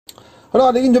好啦，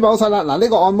我哋已經準備好晒啦。嗱，呢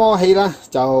個按摩器咧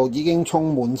就已經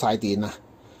充滿晒電啦。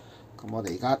咁我哋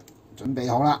而家準備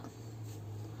好啦，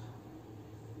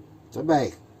準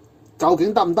備，究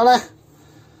竟得唔得咧？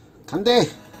近啲。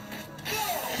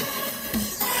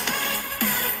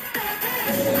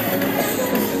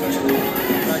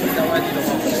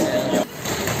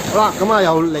好啦，咁啊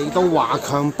又嚟到華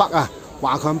強北啊！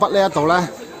華強北呢一度咧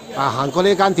行過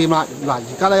呢間店啦。嗱，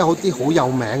而家咧有啲好有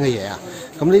名嘅嘢啊！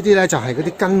咁呢啲咧就係嗰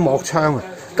啲筋膜槍啊！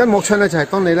筋膜槍咧就係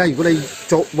當你咧，如果你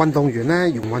做運動員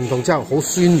咧，完運動之後好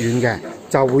酸軟嘅，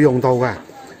就會用到嘅。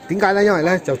點解咧？因為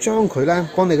咧就將佢咧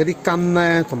幫你嗰啲筋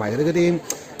咧，同埋嗰啲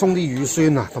鬆啲乳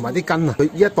酸啊，同埋啲筋啊，佢呢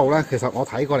一度咧，其實我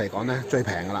睇過嚟講咧最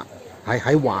平噶啦。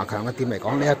喺華強嘅店嚟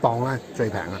講，呢一檔咧最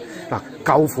平啊！嗱，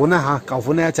舊款咧舊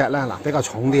款呢一隻咧比較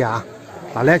重啲嚇。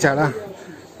嗱呢一隻咧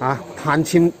碳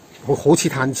纖好似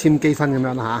碳纖機身咁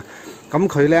樣啦嚇。咁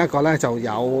佢呢一個咧就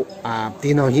有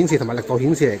電量顯示同埋力度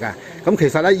顯示嚟嘅。咁其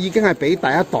實咧已經係比第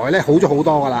一代咧好咗好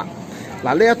多噶啦。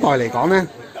嗱呢一代嚟講咧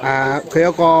佢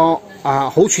有個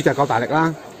好處就係夠大力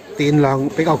啦，電量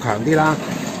比較強啲啦。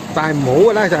但係唔好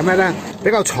嘅咧就係咩咧？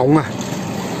比較重啊！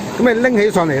咁你拎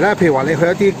起上嚟咧，譬如話你去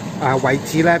一啲位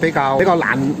置咧比較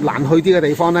難去啲嘅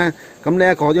地方咧，咁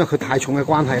呢一個因為佢太重嘅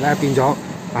關係咧，變咗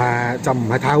就唔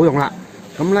係太好用啦。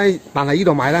咁咧，但係呢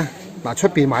度買咧，嗱出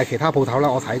邊買其他鋪頭咧，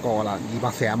我睇過噶啦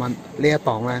，240蚊。呢一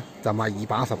檔咧就賣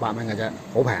218蚊嘅啫，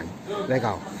好平呢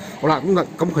嚿。好啦，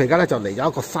咁佢而家咧就嚟咗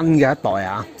一個新嘅一代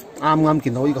啊！啱啱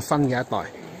見到呢個新嘅一代。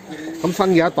咁新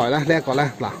嘅一代咧，呢一個咧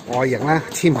外形咧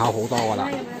纖巧好多噶啦。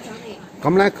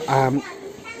咁咧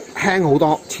輕好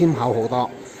多，纖巧好多，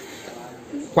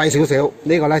貴少少。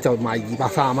呢個咧就賣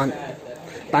230蚊，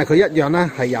但係佢一樣咧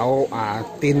係有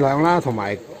電量啦，同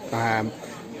埋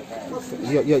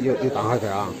要打開佢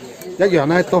啊！一樣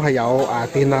咧都係有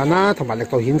電量啦，同埋力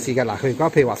度顯示嘅。嗱，佢而家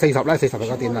譬如話40咧，40個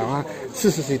電量啦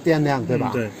，40是電量對吧？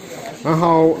對。然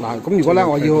後嗱，咁如果咧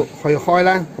我要去開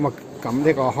咧，咁啊撳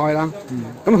呢個開啦。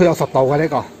咁佢有10度嘅呢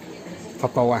個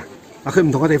，10度嘅。嗱，佢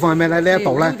唔同嘅地方係咩咧？呢一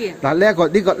度咧，嗱呢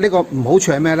個唔好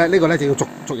處係咩咧？呢個咧就要逐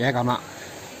嘢撳啦，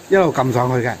一路撳上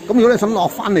去嘅。咁如果你想落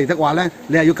翻嚟的話咧，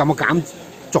你係要撳個減，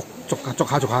逐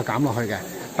下減落去嘅。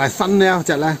但係新呢一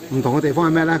隻咧，唔同嘅地方係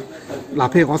咩咧？嗱，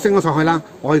譬如我升咗上去啦，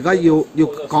我而家要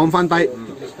降翻低，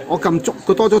我撳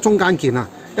佢多咗中間鍵啊！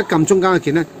一撳中間嘅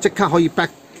鍵咧，即刻可以 back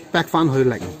翻去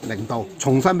零度，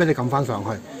重新俾你撳翻上去。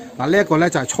嗱，呢一個咧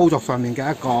就係操作上面嘅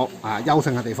一個優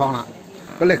勝嘅地方啦。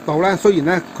個力度咧，雖然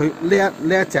咧佢呢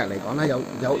一隻嚟講咧有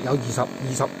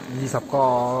20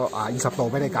個20度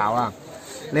俾你校啦，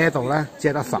呢一度咧只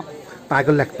係得10，但係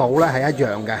個力度咧係一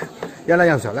樣嘅。因為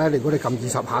咧有時候咧，如果你撳20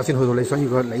下先去到你想要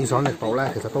個理想力度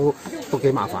咧，其實都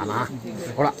幾麻煩啊！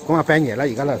好啦，咁阿 Ben 爺咧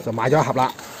而家咧就買咗一盒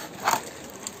啦，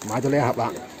買咗呢一盒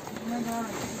啦。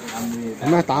咁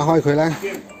咧打開佢咧，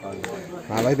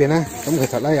裏邊咧咁其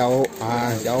實咧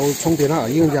有充電啦，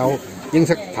已經有英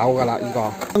式頭噶啦呢個。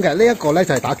咁其實呢一個咧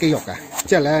就係打肌肉嘅，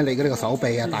即係咧你嘅呢個手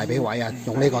臂啊、大髀位啊，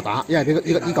用呢個打，因為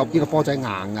呢個波仔硬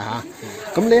㗎嚇。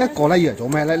咁呢一個咧要嚟做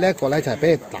咩咧？呢一個咧就係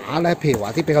俾你打咧，譬如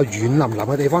話啲比較軟腍腍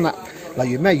嘅地方啦。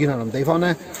例如咩軟腍腍地方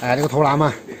咧？你個肚腩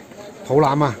啊、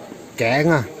頸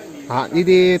啊、呢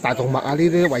啲大動脈啊呢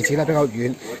啲位置咧比較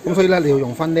軟，咁所以咧你要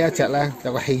用翻呢一隻咧，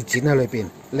有個氣墊喺裏邊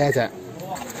呢一隻。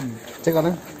這個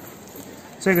呢？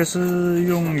這個是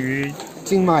用於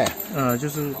靜脈就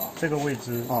是這個位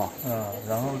置哦，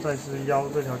然後再是腰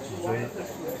這條脊椎，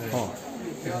哦，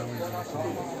這個位置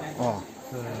是哦，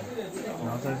對，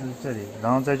然後再是這裡，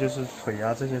然後再就是腿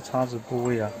啊這些叉子部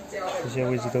位啊，這些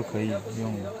位置都可以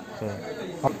用的，對。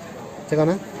好，這個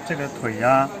呢？這個腿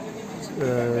啊，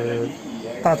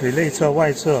大腿內側、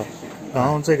外側，然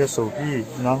後這個手臂，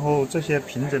然後這些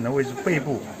平整的位置，背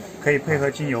部可以配合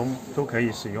精油都可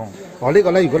以使用。哦，呢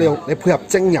個咧，如果你配合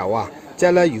精油啊，即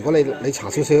係咧，如果你搽少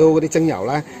少嗰啲精油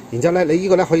咧，然之後咧，你呢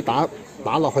個咧可以打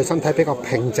落去身體比較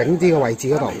平整啲嘅位置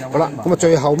嗰度。好啦，咁啊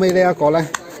最後尾呢一個咧，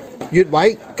穴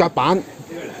位腳板，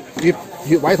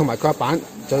穴位同埋腳板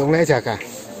就用呢一隻嘅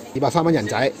，230蚊人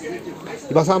仔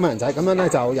，230蚊人仔，咁樣咧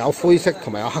就有灰色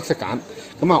同埋有黑色揀。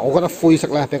咁啊，我覺得灰色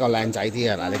咧比較靚仔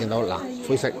啲啊！嗱，你見到嗱，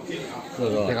灰色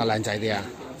比較靚仔啲啊。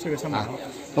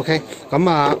OK， 咁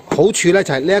好處咧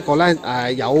就係呢一個咧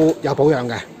有保養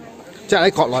嘅，即係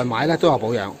喺國內買咧都有保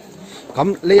養。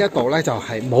咁呢一度咧就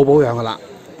係冇保養噶啦。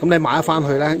咁你買咗翻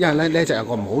去咧，因為咧呢一隻有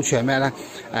個唔好處係咩咧？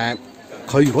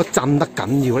佢如果震得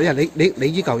緊要咧，因為你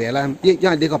依嚿嘢咧，因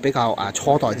為呢個比較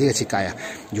初代啲嘅設計啊。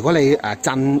如果你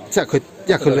震，即係佢，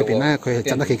因為佢裏邊咧佢係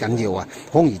震得幾緊要啊，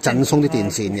好容易震鬆啲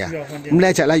電線嘅。咁呢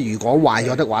一隻咧，如果壞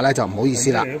咗的話咧，就唔好意思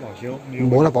啦，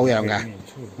冇得保養嘅，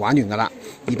玩完噶啦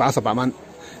，218蚊。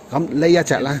咁呢一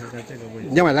隻咧，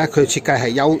因為咧佢設計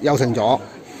係優勝咗，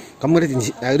咁嗰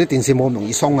啲電線冇咁容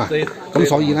易鬆啊。咁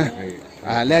所以咧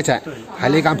呢一隻喺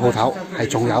呢間鋪頭係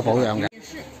仲有保養嘅。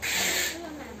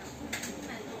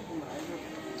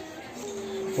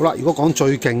好啦，如果講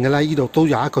最勁嘅咧，呢度都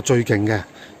有一個最勁嘅，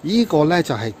呢個咧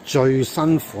就係最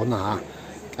新款啊！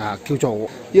叫做呢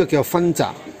個叫做分閘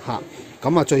嚇，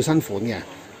咁啊最新款嘅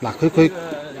嗱，佢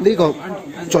呢個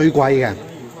最貴嘅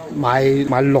賣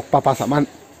680蚊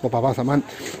，680蚊，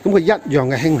咁佢一樣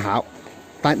嘅輕巧，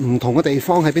但係唔同嘅地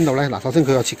方喺邊度咧？嗱，首先佢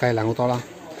個設計靚好多啦，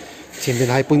前面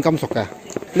係半金屬嘅，呢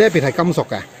一邊係金屬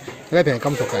嘅，呢一邊係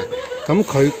金屬嘅，咁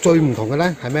佢最唔同嘅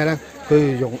咧係咩咧？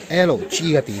佢用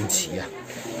LG 嘅電池啊！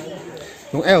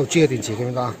用 LG 嘅電池記唔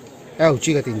記得啊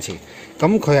 ？LG 嘅電池，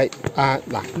咁佢係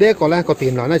呢一個咧個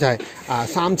電量咧就係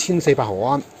3400毫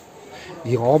安，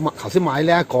而我頭先買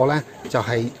呢一個咧就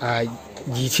係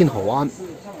2000毫安。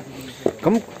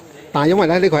咁但係因為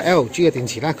咧呢個係 LG 嘅電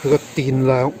池咧，佢個電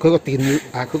量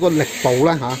佢個力度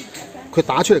咧嚇，佢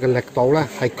打出嚟嘅力度咧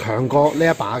係強過呢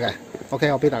一把嘅。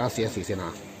OK， 我俾大家試一試先嚇，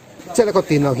即係呢個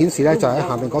電量顯示咧就喺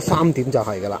下面嗰3點就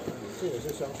係㗎啦。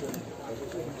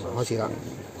開始啦。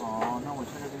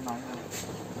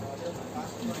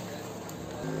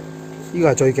呢個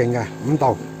係最勁嘅5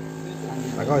度，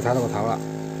大家可以睇到個頭啦。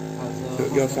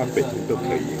要3倍都可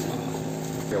以。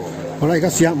好啦，而家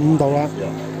試下5度啦。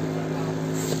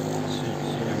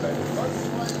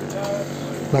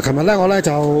嗱，琴日咧我咧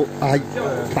就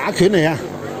打拳嚟啊，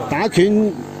打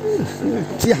拳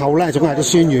之後咧總係都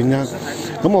酸軟㗎。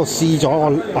咁我試咗我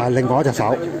另外一隻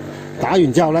手，打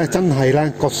完之後咧真係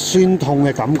咧個酸痛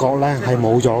嘅感覺咧係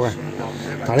冇咗嘅。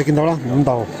嗱，你見到啦，5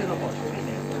度。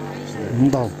5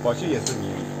度，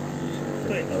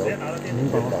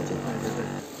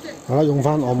好啦，用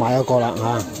翻我買嗰個啦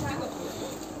嚇。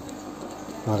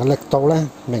嗱，個力度咧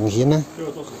明顯咧，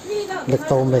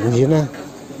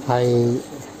係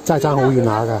真係爭好遠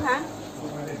下嘅，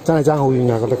真係爭好遠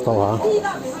嘅個力度嚇。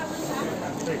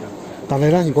但係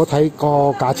咧，如果睇個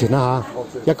價錢啦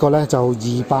嚇，一個咧就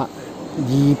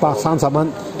230蚊，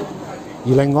而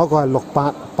另外一個係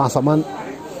680蚊，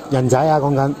人仔啊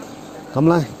講緊，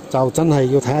咁咧。就真係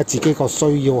要睇下自己個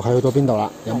需要係去到邊度啦。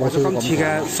有冇需要？今次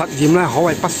嘅實驗咧，可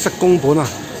謂不惜工本啊！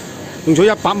用咗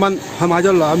100蚊去買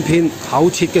咗2片厚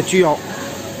切嘅豬肉，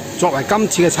作為今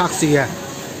次嘅測試嘅。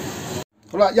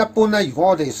好啦，一般咧，如果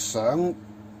我哋想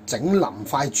整腍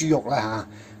塊豬肉咧嚇，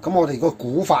咁我哋個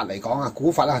估法嚟講啊，估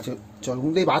法咧就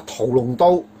用呢把屠龍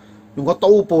刀，用個刀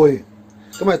背，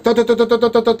咁咪剁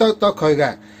佢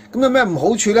嘅。咁有咩唔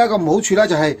好處咧？個唔好處咧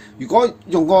就係，如果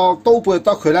用個刀背去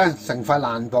剁佢咧，成塊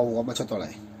爛布咁啊出到嚟，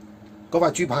嗰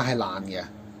塊豬扒係爛嘅。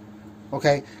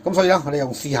OK， 咁所以咧，我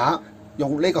哋試下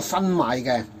用呢個新買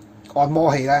嘅按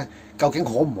摩器咧，究竟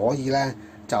可唔可以咧，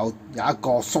就有一個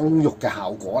鬆肉嘅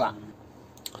效果啦。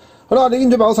好啦，我哋已經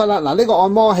準備好晒啦。嗱，呢個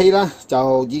按摩器咧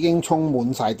就已經充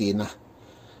滿晒電啦。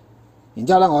然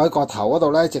之後咧，我喺個頭嗰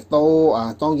度咧，直到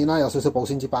當然啦，有少少保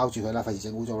鮮紙包住佢啦，費事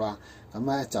整污糟啦。咁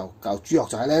咧就嚿豬肉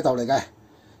就喺呢度嚟嘅。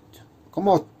咁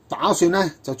我打算咧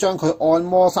就將佢按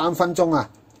摩3分鐘啊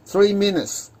 ，3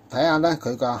 minutes， 睇下咧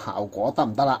佢個效果得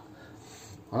唔得啦。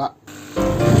好啦，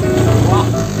哇，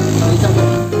幾真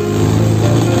啊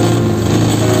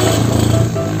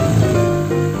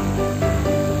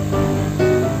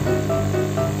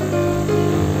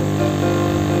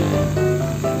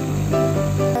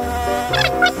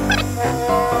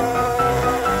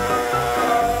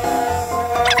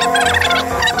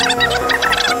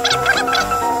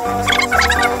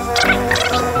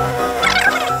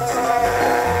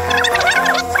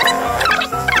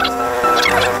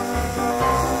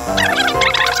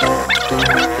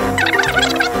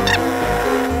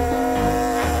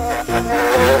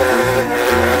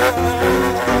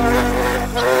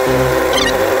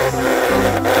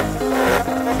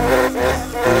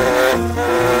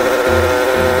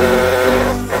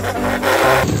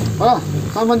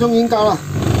！3分鐘已經夠啦，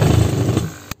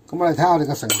咁我哋睇下我哋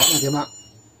嘅成品係點啦。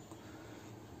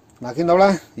嗱，見到咧，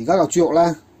而家個豬肉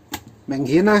咧，明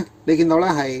顯咧，你見到咧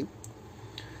係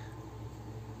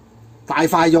大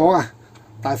塊咗嘅，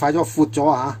大塊咗、闊咗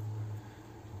啊！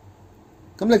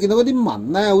咁你見到嗰啲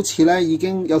紋咧，好似咧已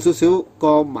經有少少個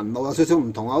紋路有少少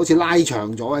唔同啊，好似拉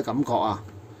長咗嘅感覺啊，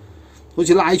好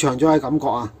似拉長咗嘅感覺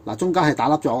啊！嗱，中間係打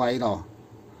凹咗嘅呢度，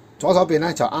左手邊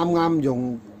咧就啱啱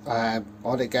用。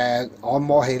我哋嘅按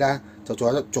摩器咧就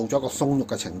做咗個鬆肉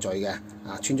嘅程序嘅，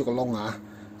穿咗個窿啊，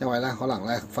因為咧可能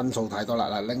咧分數太多啦。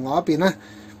嗱，另外一邊咧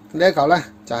呢一嚿咧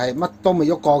就係乜都未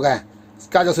喐過嘅，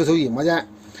加咗少少鹽嘅啫。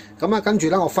咁啊，跟住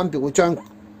咧我分別會將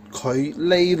佢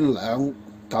呢2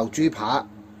嚿豬扒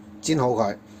煎好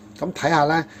佢，咁睇下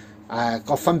咧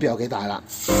個分別有幾大啦。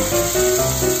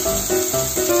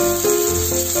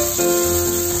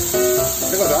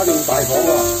一定要大火喎，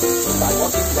用大火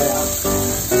煎佢啊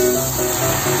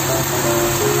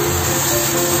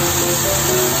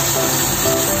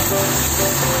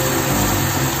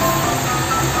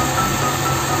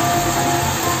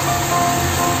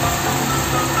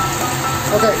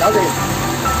！OK， 搞掂。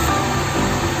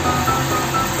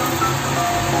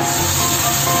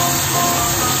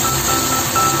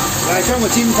嚟將個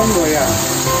煎封佢啊！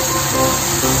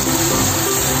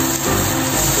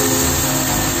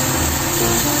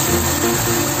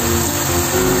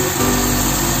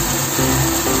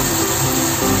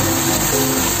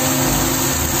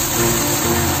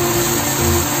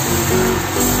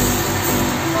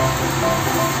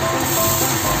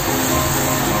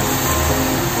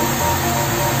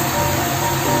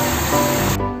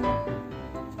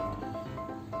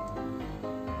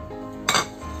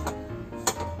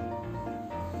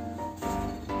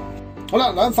好啦，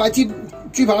兩塊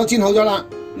豬扒都煎好咗啦。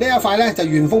呢一塊咧就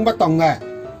原封不動嘅，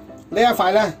呢一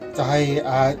塊咧就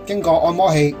係經過按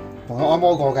摩器同佢按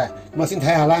摩過嘅。咁我先睇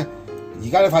下咧，而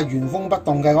家呢塊原封不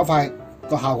動嘅嗰塊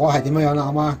個效果係點樣樣啦，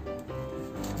好嗎？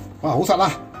哇，好實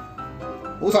啦，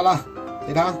好實啦，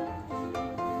你睇下。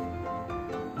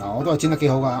嗱，我都係煎得幾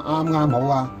好噶，啱啱好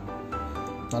啊。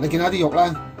嗱，你見到啲肉咧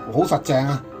好實淨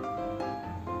啊，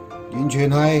完全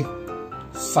係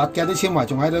實嘅，啲纖維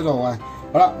仲喺呢度嘅。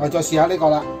好啦，我哋再試下呢個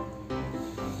啦，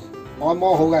按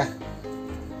摩好嘅。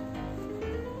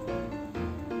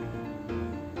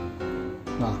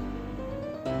嗱，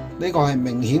呢個係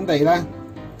明顯地咧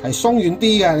係鬆軟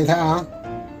啲嘅，你睇下，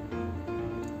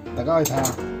大家可以睇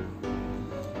下。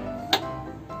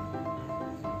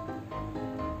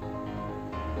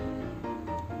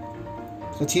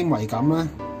個纖維感咧，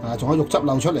仲有肉汁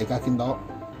漏出嚟㗎，見到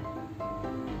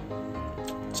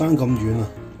爭咁遠啊！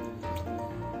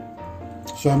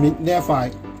上面呢一塊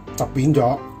揼扁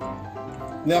咗，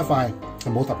呢一塊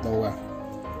係冇揼到嘅，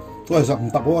都其實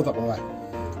唔揼嗰個揼落嚟，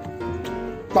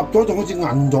揼咗仲好似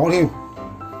韌咗添。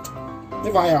呢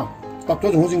塊啊，揼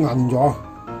咗仲好似韌咗，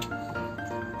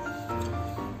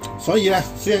所以咧，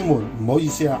師兄們唔好意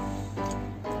思啦。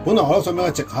本來我都想俾個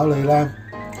藉口你咧，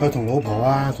去同老婆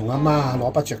啊、同阿媽啊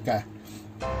攞budget嘅，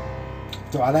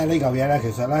就話咧呢嚿嘢咧，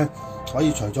其實咧可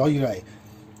以除咗要嚟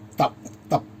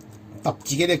揼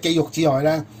自己嘅肌肉之外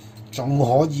咧，仲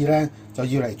可以咧就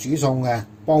要嚟煮餸嘅，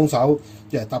幫手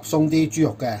要嚟揼鬆啲豬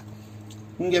肉嘅。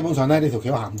咁基本上咧呢條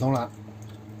橋行唔通啦。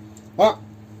好啦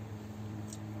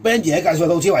 ，Ben 爺介紹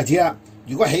到此為止啦。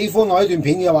如果喜歡我呢段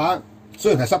片嘅話，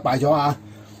雖然係失敗咗啊，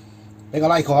俾個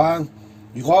like 我啊。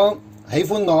如果喜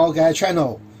歡我嘅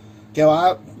channel 嘅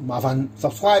話，麻煩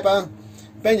subscribe 啊。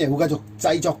Ben 爺會繼續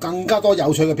製作更加多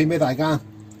有趣嘅片俾大家。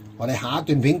我哋下一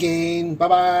段片見，拜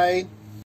拜。